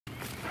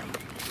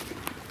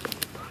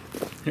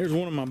Here's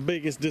one of my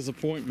biggest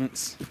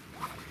disappointments.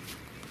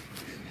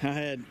 I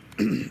had,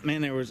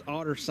 man, there was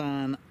otter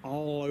sign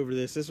all over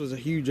this. This was a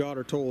huge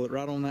otter toilet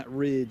right on that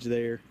ridge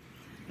there.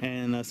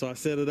 And so I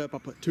set it up. I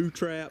put 2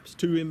 traps,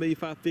 2 MB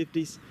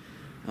 550s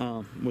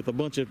with a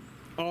bunch of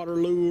otter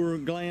lure,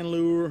 gland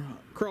lure,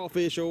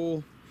 crawfish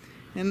oil,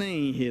 and they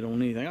ain't hit on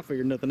anything. I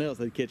figured nothing else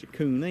they'd catch a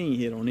coon. They ain't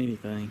hit on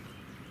anything.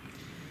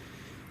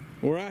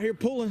 We're out here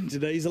pulling.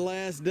 Today's the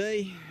last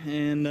day,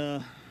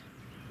 and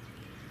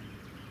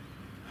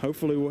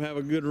hopefully we'll have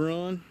a good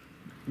run.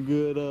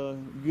 Good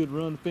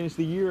run to finish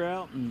the year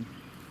out and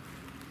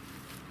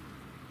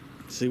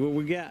see what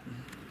we got.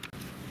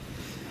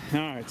 All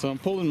right, so I'm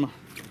pulling my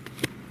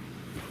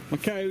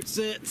coyote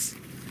sets.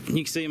 You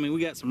can see, I mean,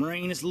 we got some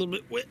rain. It's a little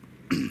bit wet,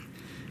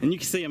 and you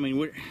can see, I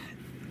mean,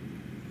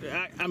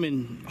 I'm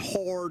in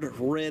hard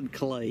red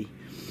clay,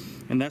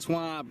 and that's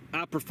why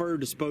I prefer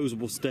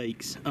disposable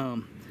stakes.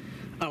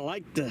 I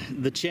like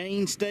the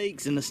chain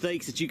stakes and the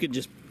stakes that you could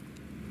just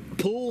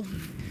pull.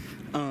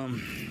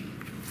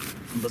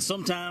 But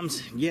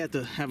sometimes you have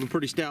to have a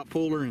pretty stout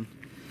puller, and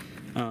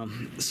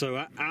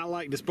so I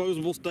like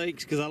disposable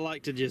stakes because I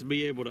like to just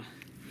be able to,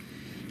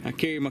 I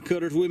carry my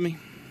cutters with me,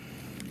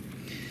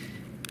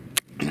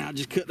 and I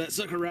just cut that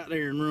sucker right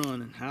there and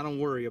run, and I don't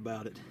worry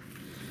about it.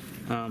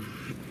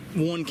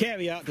 One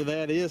caveat to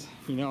that is,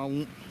 you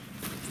know,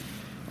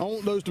 I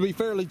want those to be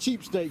fairly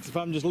cheap stakes if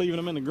I'm just leaving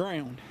them in the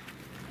ground.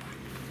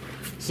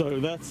 So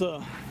that's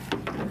a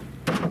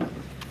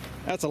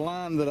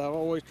line that I've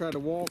always tried to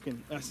walk,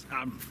 and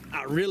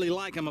I really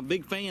like. I'm a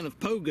big fan of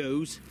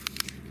pogos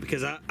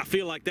because I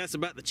feel like that's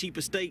about the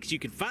cheapest stakes you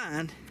can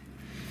find.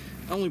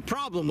 Only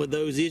problem with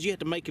those is you have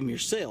to make them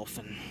yourself,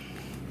 and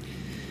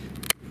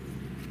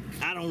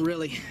I don't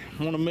really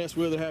want to mess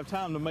with or have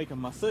time to make them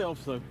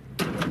myself. So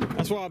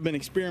that's why I've been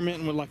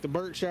experimenting with like the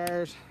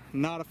Berkshires.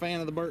 Not a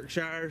fan of the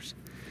Berkshires.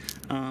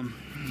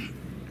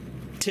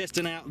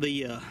 Testing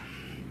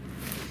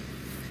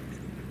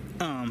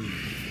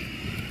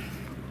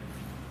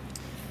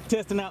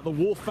out the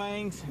Wolf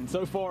Fangs, and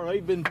so far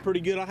they've been pretty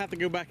good. I'll have to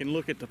go back and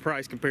look at the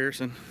price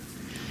comparison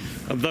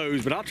of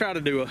those, but I'll try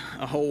to do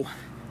a whole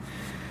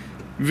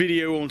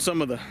video on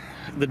some of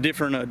the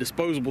different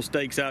disposable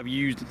stakes I've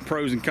used,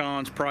 pros and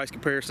cons, price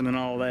comparison, and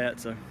all that.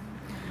 So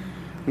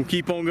we'll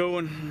keep on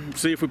going,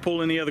 see if we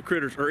pull any other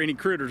critters or any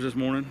critters this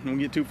morning. Don't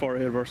get too far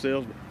ahead of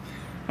ourselves, but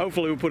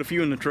hopefully we'll put a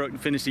few in the truck and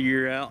finish the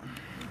year out.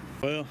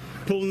 Well,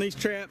 pulling these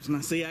traps, and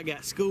I see I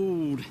got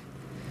schooled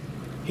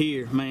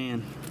here,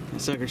 man.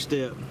 That sucker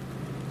step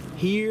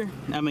here,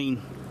 I mean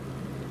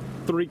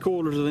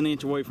 3/4 of an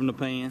inch away from the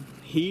pan.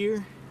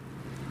 Here,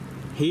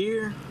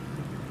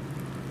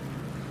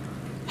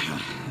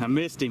 I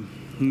missed him.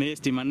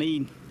 I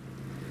need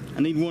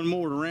one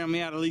more to round me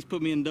out, at least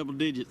put me in double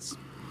digits.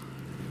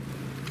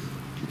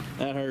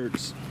 That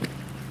hurts.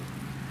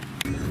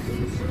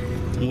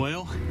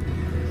 Well,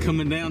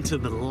 coming down to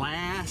the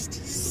last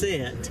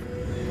set,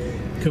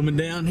 coming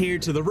down here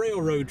to the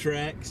railroad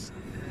tracks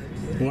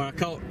where I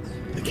caught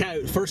the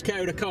coyote, first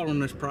coyote I caught on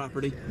this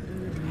property.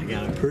 I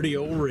got a pretty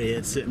old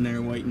red sitting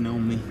there waiting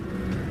on me.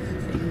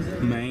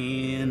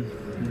 Man,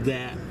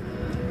 that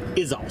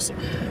is awesome.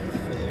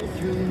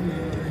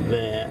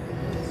 That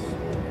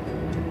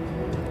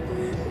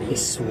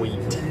is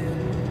sweet.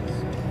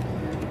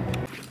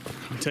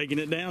 I'm taking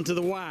it down to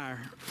the wire.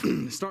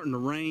 It's starting to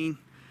rain.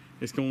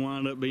 It's gonna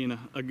wind up being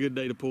a good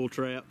day to pull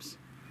traps.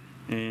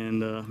 And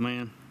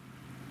man,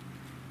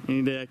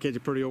 any day I catch a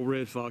pretty old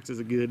red fox is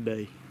a good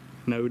day,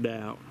 no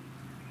doubt.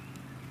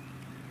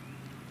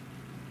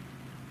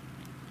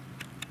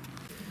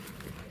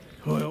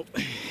 Well,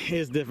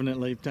 it's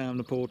definitely time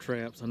to pull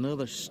traps.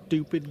 Another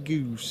stupid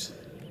goose.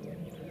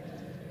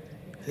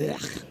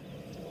 Ugh.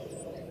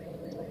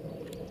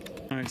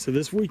 All right, so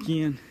this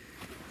weekend,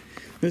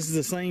 this is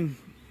the same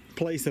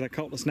place that I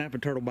caught the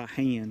snapping turtle by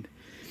hand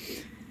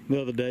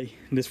the other day.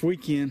 This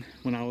weekend,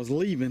 when I was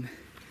leaving,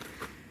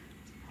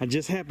 I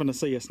just happened to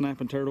see a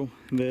snapping turtle,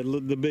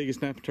 the biggest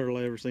snapping turtle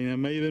I ever seen. It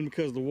may have been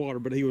because of the water,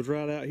 but he was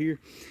right out here,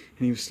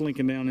 and he was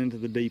slinking down into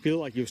the deep. He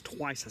looked like he was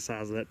twice the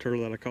size of that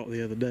turtle that I caught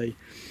the other day.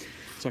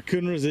 So I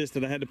couldn't resist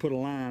it. I had to put a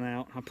line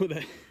out. I put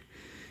that, you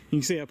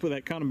can see I put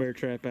that conibear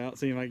trap out,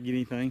 see if I could get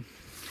anything.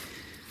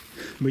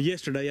 But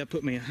yesterday I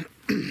put me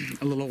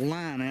a little old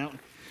line out,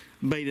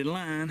 baited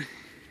line,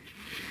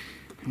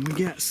 and we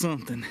got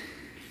something.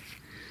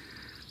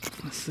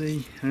 Let's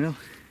see. Well,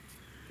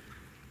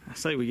 I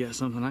say we got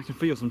something. I can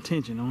feel some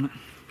tension on it.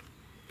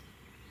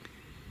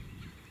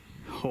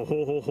 Ho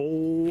ho ho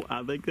ho!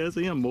 I think that's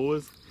him,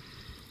 boys.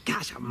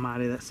 Gosh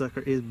almighty, that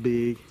sucker is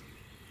big.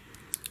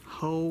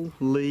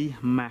 Holy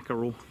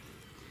mackerel!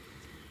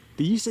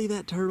 Do you see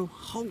that turtle?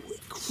 Holy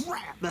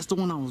crap! That's the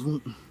one I was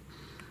wanting.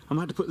 I'm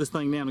gonna have to put this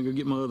thing down and go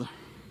get my other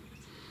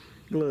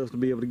gloves to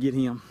be able to get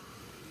him.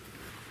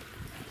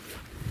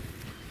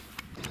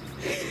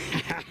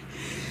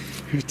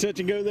 Touch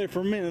and go there for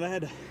a minute. I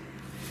had to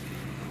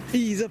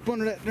ease up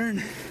under that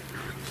darn.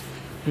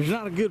 There's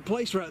not a good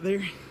place right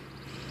there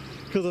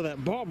because of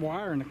that barbed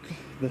wire, and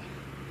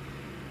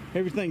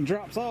everything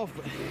drops off.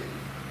 But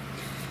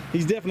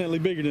He's definitely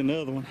bigger than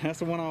the other one. That's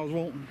the one I was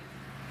wanting.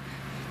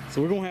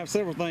 So we're gonna have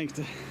several things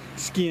to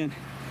skin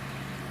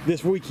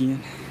this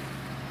weekend.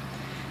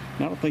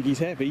 I don't think he's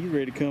happy. He's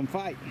ready to come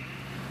fight.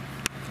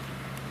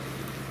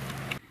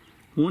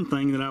 One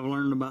thing that I've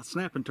learned about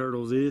snapping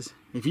turtles is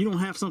if you don't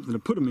have something to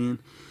put them in,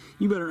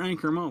 you better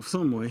anchor them off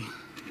some way.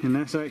 And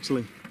that's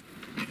actually,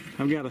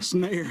 I've got a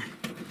snare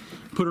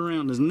put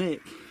around his neck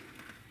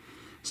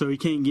so he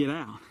can't get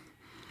out.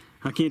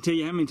 I can't tell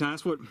you how many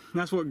times,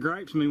 that's what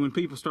gripes me when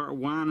people start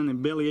whining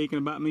and belly aching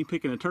about me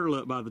picking a turtle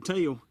up by the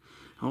tail.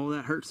 Oh,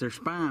 that hurts their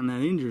spine,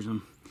 that injures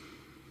them.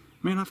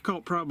 Man, I've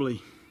caught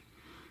probably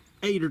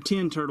 8 or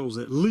 10 turtles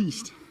at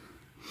least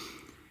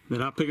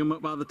that I pick them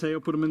up by the tail,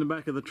 put them in the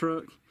back of the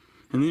truck,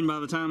 and then by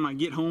the time I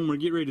get home or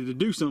get ready to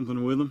do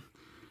something with them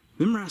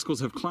rascals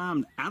have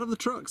climbed out of the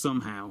truck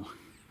somehow.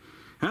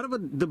 Out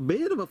of the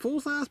bed of a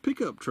full-size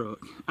pickup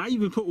truck. I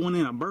even put one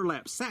in a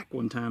burlap sack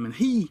one time, and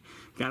he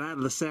got out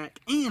of the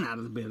sack and out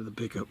of the bed of the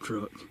pickup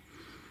truck.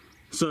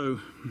 So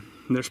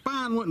their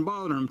spine wasn't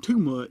bothering them too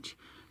much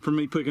for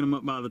me picking them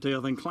up by the tail.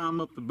 They can climb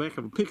up the back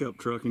of a pickup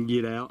truck and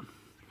get out.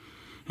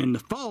 And the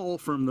fall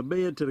from the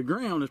bed to the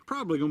ground is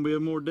probably going to be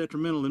more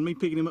detrimental than me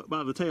picking him up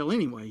by the tail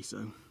anyway.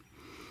 So,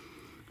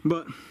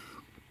 but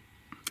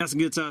that's a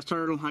good sized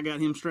turtle. I got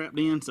him strapped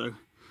in, so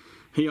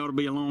he ought to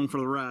be along for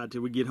the ride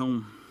till we get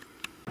home.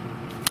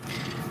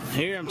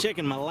 Here I'm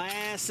checking my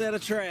last set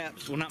of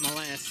traps. Well, not my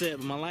last set,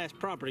 but my last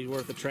property's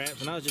worth of traps.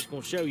 And I was just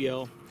going to show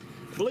y'all.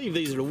 I believe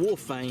these are the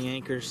wolf fang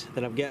anchors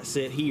that I've got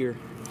set here.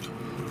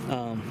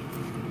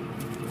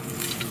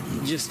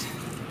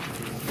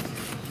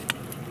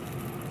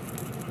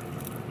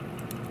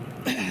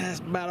 That's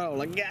about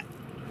all I got.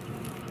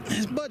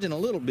 It's budging a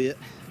little bit,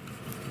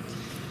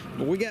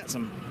 but we got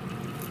some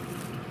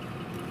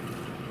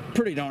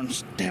pretty darn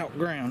stout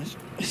ground.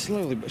 It's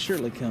slowly but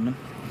surely coming.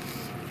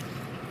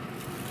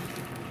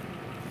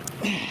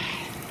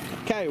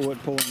 Coyote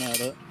wasn't pulling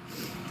that up.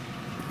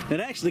 It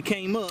actually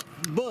came up,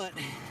 but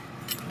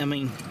I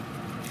mean,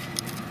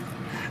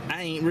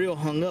 I ain't real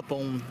hung up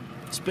on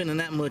spending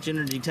that much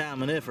energy,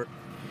 time, and effort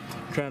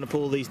trying to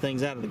pull these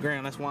things out of the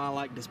ground. That's why I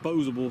like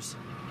disposables.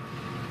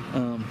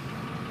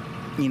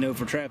 You know,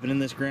 for trapping in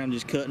this ground,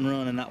 just cut and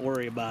run and not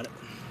worry about it.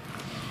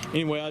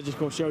 Anyway, I was just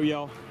gonna show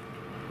y'all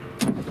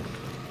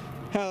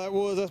how that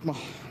was. That's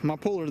my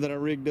puller that I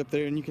rigged up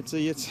there, and you can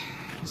see it's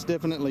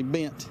definitely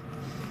bent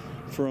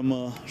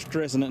from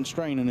stressing it and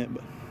straining it.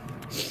 But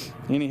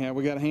anyhow,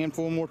 we got a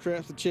handful more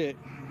traps to check.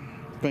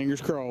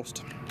 Fingers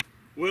crossed.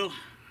 Well,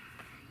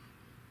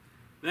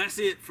 that's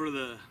it for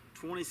the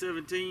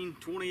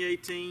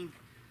 2017-2018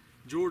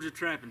 Georgia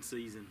trapping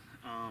season.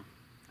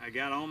 I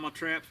got all my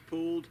traps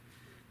pulled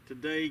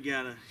today.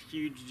 Got a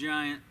huge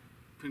giant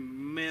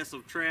mess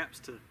of traps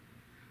to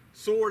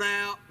sort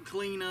out,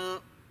 clean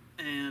up,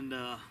 and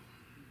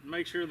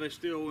make sure they're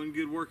still in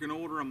good working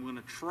order. I'm going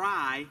to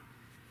try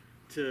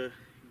to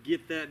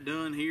get that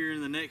done here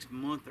in the next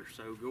month or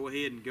so. Go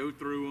ahead and go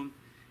through them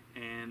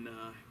and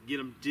get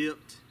them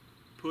dipped,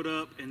 put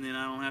up, and then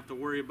I don't have to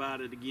worry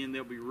about it again.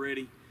 They'll be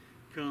ready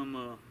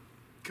come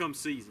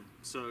season,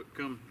 so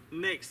come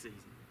next season.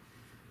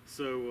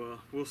 So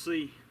we'll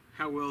see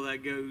how well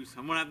that goes.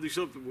 I'm gonna have to do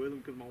something with them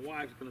because my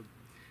wife's gonna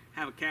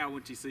have a cow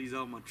when she sees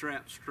all my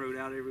traps strode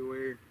out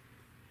everywhere,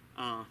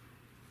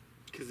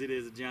 because it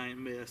is a giant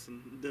mess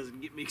and it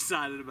doesn't get me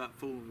excited about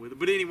fooling with it.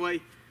 But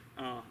anyway,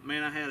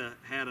 man, I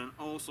had an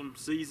awesome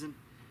season.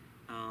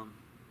 I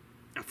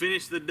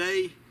finished the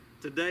day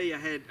today. I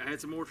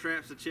had some more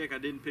traps to check. I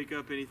didn't pick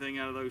up anything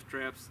out of those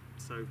traps,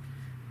 so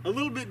a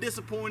little bit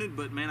disappointed.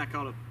 But man, I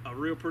caught a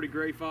real pretty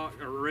gray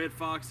fox or red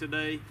fox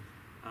today.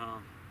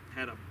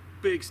 Had a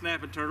big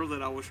snapping turtle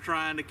that I was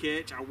trying to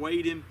catch. I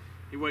weighed him.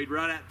 He weighed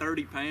right at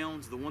 30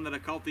 pounds. The one that I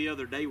caught the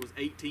other day was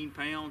 18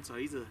 pounds. So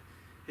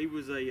he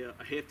was a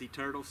hefty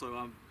turtle.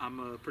 So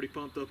I'm pretty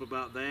pumped up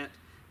about that.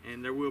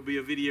 And there will be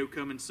a video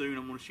coming soon.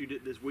 I'm going to shoot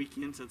it this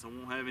weekend since I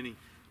won't have any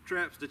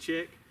traps to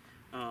check.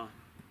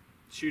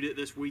 Shoot it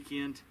this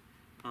weekend.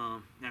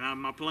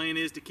 And my plan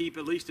is to keep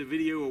at least a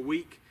video a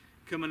week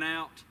coming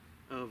out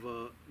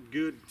of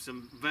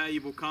some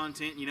valuable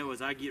content, you know,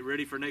 as I get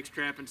ready for next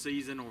trapping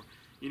season, or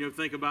you know,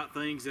 think about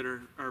things that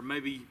are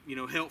maybe, you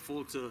know,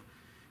 helpful to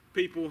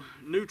people,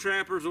 new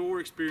trappers or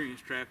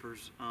experienced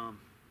trappers. I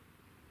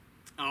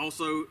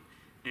also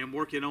am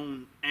working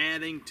on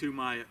adding to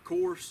my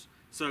course.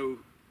 So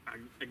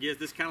I guess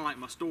this is kind of like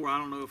my store. I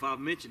don't know if I've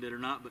mentioned it or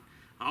not, but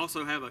I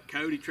also have a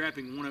Coyote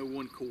Trapping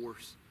 101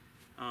 course.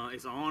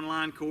 It's an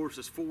online course.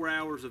 It's 4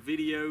 hours of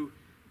video,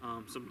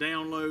 some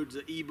downloads,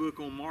 an ebook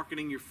on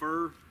marketing your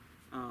fur,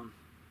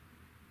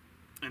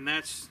 and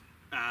that's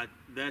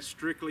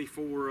strictly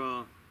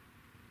for,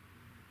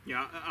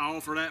 yeah, I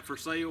offer that for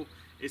sale.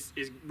 It's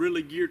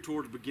really geared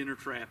towards beginner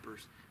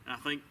trappers. And I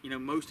think, you know,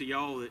 most of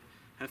y'all that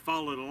have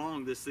followed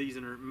along this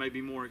season are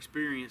maybe more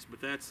experienced,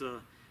 but that's,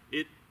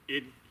 it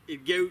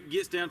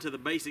gets down to the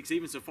basics,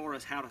 even so far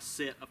as how to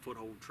set a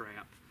foothold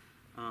trap.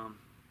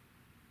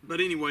 But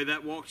anyway,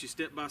 that walks you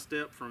step by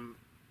step from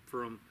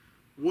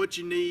what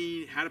you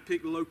need, how to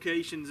pick the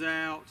locations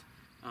out,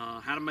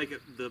 how to make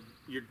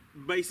your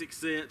basic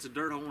sets, a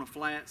dirt hole and a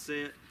flat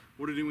set,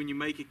 what to do when you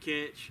make a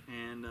catch,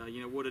 and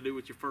you know, what to do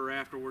with your fur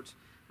afterwards.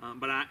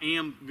 But I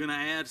am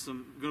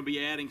gonna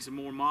be adding some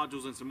more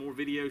modules and some more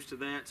videos to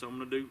that. So I'm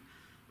gonna do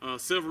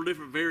several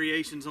different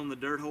variations on the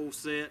dirt hole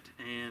set,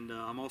 and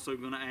I'm also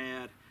gonna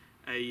add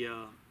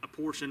a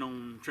portion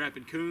on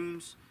trapping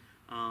coons,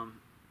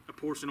 a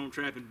portion on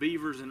trapping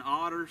beavers and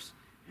otters,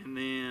 and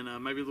then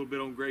maybe a little bit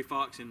on gray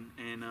fox and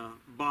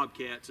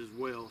bobcats as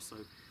well. So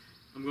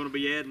I'm going to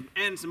be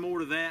adding some more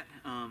to that,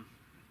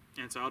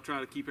 and so I'll try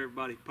to keep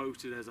everybody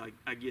posted as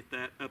I get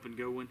that up and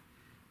going.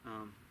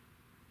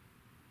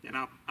 And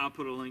I'll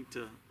put a link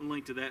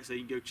to that so you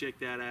can go check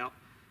that out.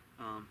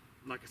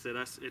 Like I said,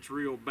 it's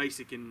real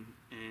basic, and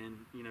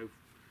you know,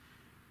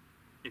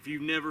 if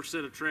you've never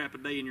set a trap a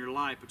day in your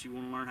life but you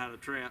want to learn how to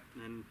trap,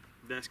 then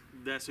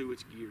that's who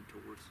it's geared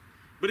towards.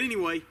 But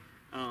anyway,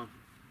 I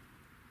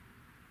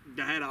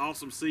had an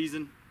awesome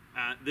season.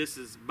 This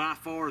is by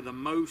far the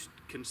most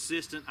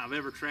consistent I've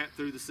ever trapped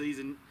through the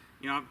season.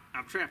 You know,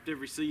 I've trapped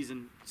every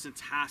season since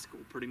high school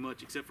pretty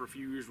much, except for a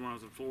few years when I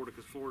was in Florida,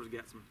 because Florida's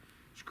got some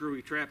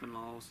screwy trapping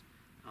laws.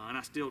 And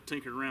I still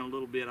tinkered around a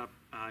little bit.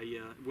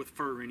 With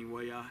fur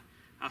anyway.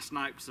 I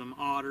sniped some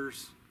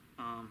otters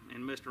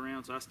and messed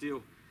around, so I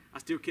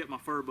still kept my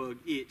fur bug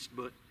itched.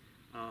 But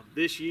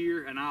this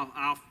year, and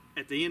I'll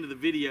at the end of the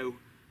video,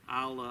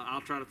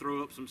 I'll try to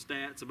throw up some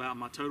stats about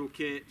my total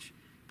catch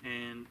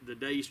and the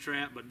days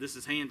trapped. But this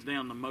is hands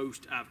down the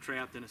most I've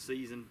trapped in a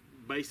season.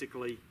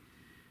 Basically,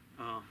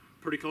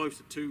 pretty close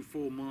to 2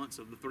 full months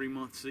of the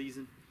 3-month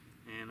season,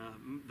 and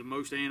the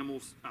most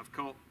animals I've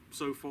caught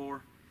so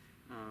far.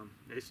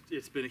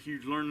 It's been a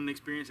huge learning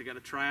experience. I got to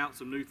try out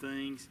some new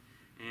things,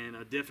 and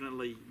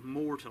definitely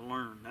more to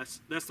learn.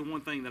 That's the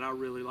one thing that I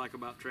really like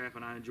about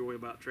trapping. I enjoy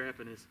about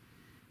trapping is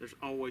there's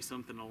always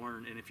something to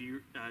learn. And if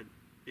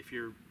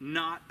you're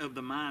not of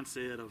the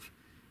mindset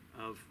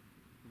of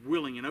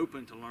willing and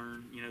open to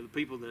learn, you know, the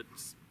people that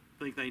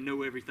think they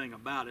know everything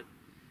about it,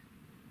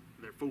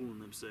 they're fooling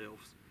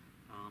themselves.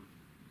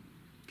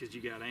 Because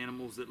you got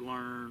animals that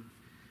learn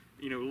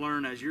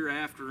as you're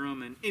after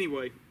them. And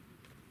anyway,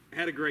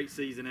 had a great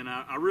season, and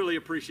I really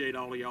appreciate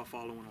all of y'all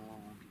following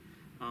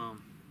along.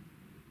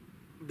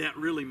 That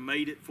really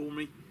made it for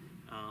me,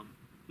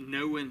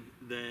 knowing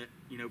that,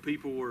 you know,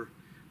 people were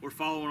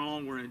following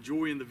along, were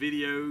enjoying the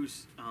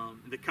videos.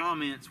 The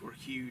comments were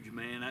huge,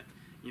 man.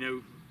 You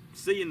know,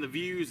 seeing the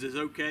views is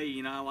okay.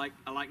 You know,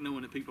 I like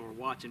knowing that people are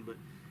watching, but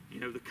you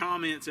know, the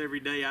comments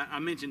every day. I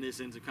mentioned this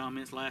in the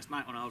comments last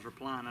night when I was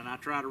replying, and I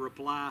try to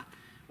reply,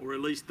 or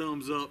at least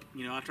thumbs up.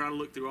 You know, I try to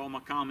look through all my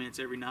comments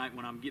every night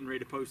when I'm getting ready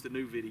to post a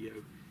new video.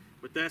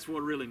 But that's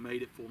what really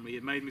made it for me.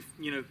 It made me,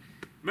 you know,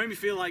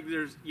 feel like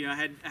there's, you know,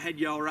 I had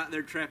y'all right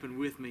there trapping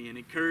with me and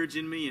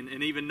encouraging me,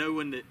 and even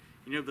knowing that,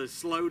 you know, the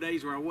slow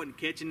days where I wasn't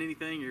catching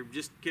anything or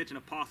just catching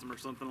a possum or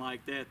something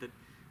like that, that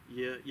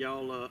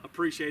y'all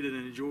appreciated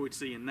and enjoyed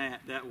seeing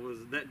that.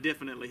 That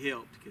definitely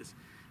helped, because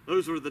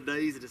those were the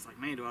days that it's like,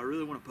 man, do I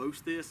really want to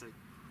post this? I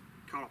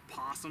caught a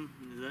possum,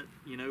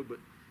 you know, but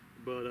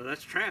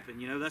that's trapping,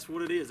 you know, that's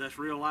what it is. That's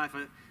real life.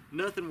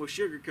 Nothing was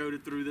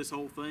sugar-coated through this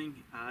whole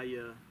thing.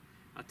 I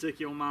took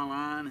you on my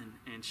line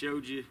and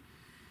showed you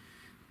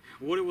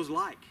what it was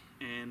like.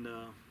 And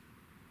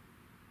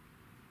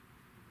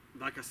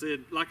like I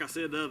said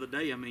the other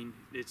day, I mean,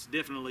 it's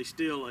definitely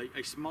still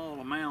a small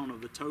amount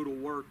of the total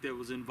work that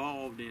was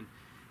involved in,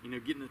 you know,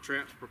 getting the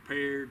traps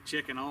prepared,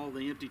 checking all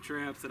the empty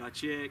traps that I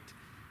checked,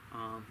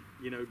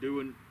 you know,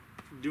 doing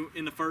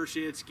in the fur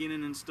shed,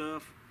 skinning and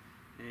stuff.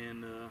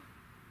 And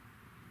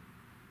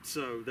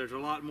so there's a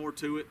lot more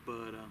to it,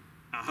 but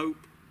I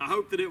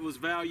hope that it was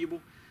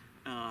valuable.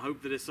 I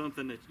hope that it's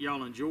something that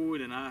y'all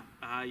enjoyed, and I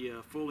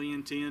fully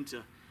intend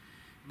to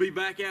be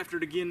back after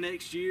it again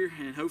next year,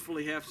 and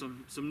hopefully have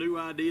some new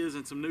ideas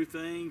and some new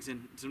things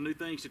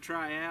to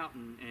try out,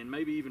 and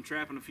maybe even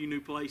trapping a few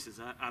new places.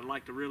 I'd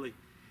like to really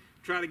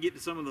try to get to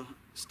some of the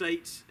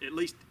states, at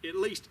least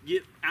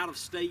get out of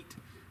state,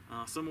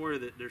 somewhere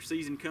that their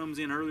season comes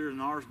in earlier than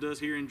ours does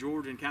here in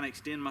Georgia, and kind of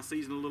extend my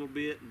season a little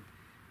bit,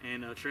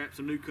 and trap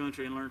some new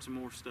country and learn some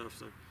more stuff.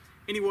 So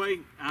anyway,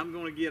 I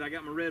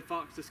got my red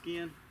fox to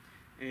skin,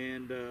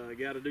 and I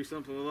got to do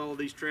something with all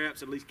these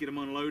traps, at least get them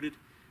unloaded.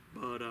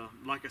 But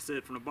like I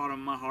said, from the bottom of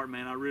my heart,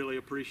 man, I really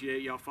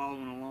appreciate y'all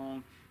following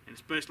along, and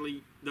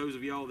especially those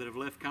of y'all that have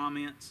left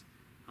comments.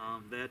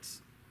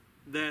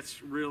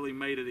 That's really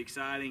made it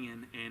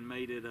exciting and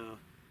made it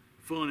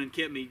fun, and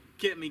kept me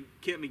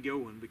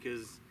going,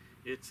 because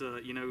it's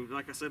you know,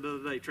 like I said the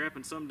other day,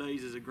 trapping some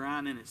days is a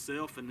grind in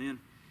itself, and then,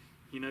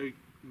 you know,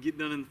 get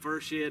done in the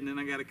fur shed, and then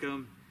I got to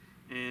come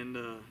and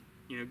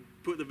you know,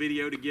 put the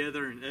video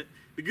together. And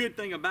the good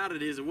thing about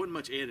it is it wasn't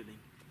much editing.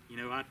 You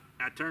know, I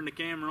turned the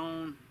camera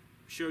on,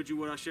 showed you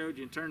what I showed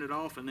you, and turned it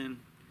off, and then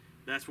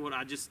that's what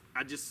I just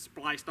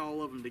spliced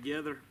all of them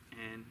together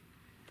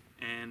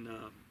and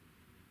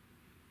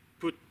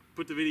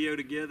put the video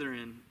together,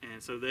 and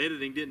so the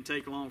editing didn't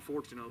take long,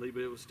 fortunately,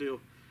 but it was still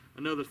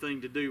another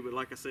thing to do. But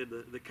like I said,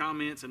 the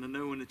comments and the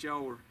knowing that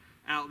y'all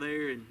out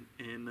there and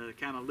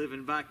kind of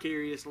living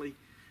vicariously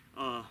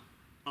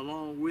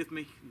along with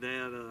me,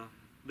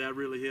 that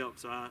really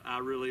helps. So I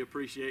really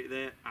appreciate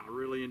that. I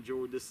really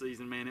enjoyed this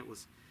season, man. It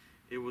was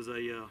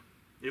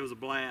a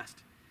blast,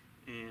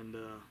 and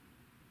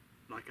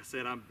like I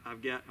said, I'm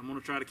going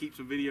to try to keep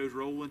some videos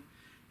rolling,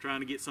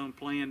 trying to get some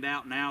planned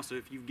out now. So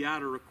if you've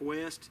got a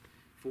request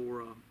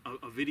for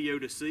a video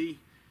to see,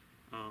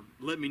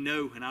 let me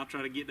know, and I'll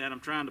try to get that. I'm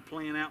trying to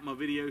plan out my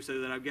video so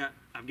that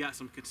I've got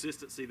some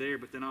consistency there.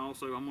 But then I'm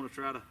going to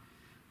try to,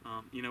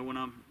 when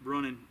I'm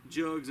running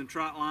jugs and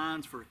trot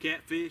lines for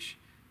catfish,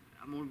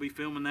 I'm going to be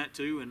filming that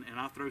too, and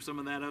I'll throw some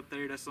of that up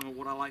there. That's some of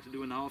what I like to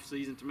do in the off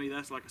season. To me,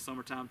 that's like a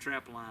summertime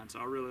trap line, so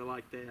I really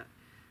like that.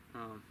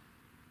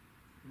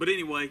 But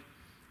anyway,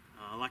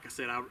 like I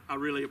said, I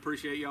really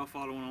appreciate y'all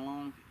following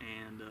along,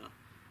 and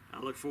I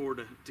look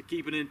forward to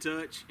keeping in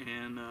touch,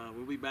 and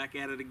we'll be back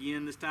at it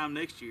again this time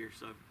next year.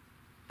 So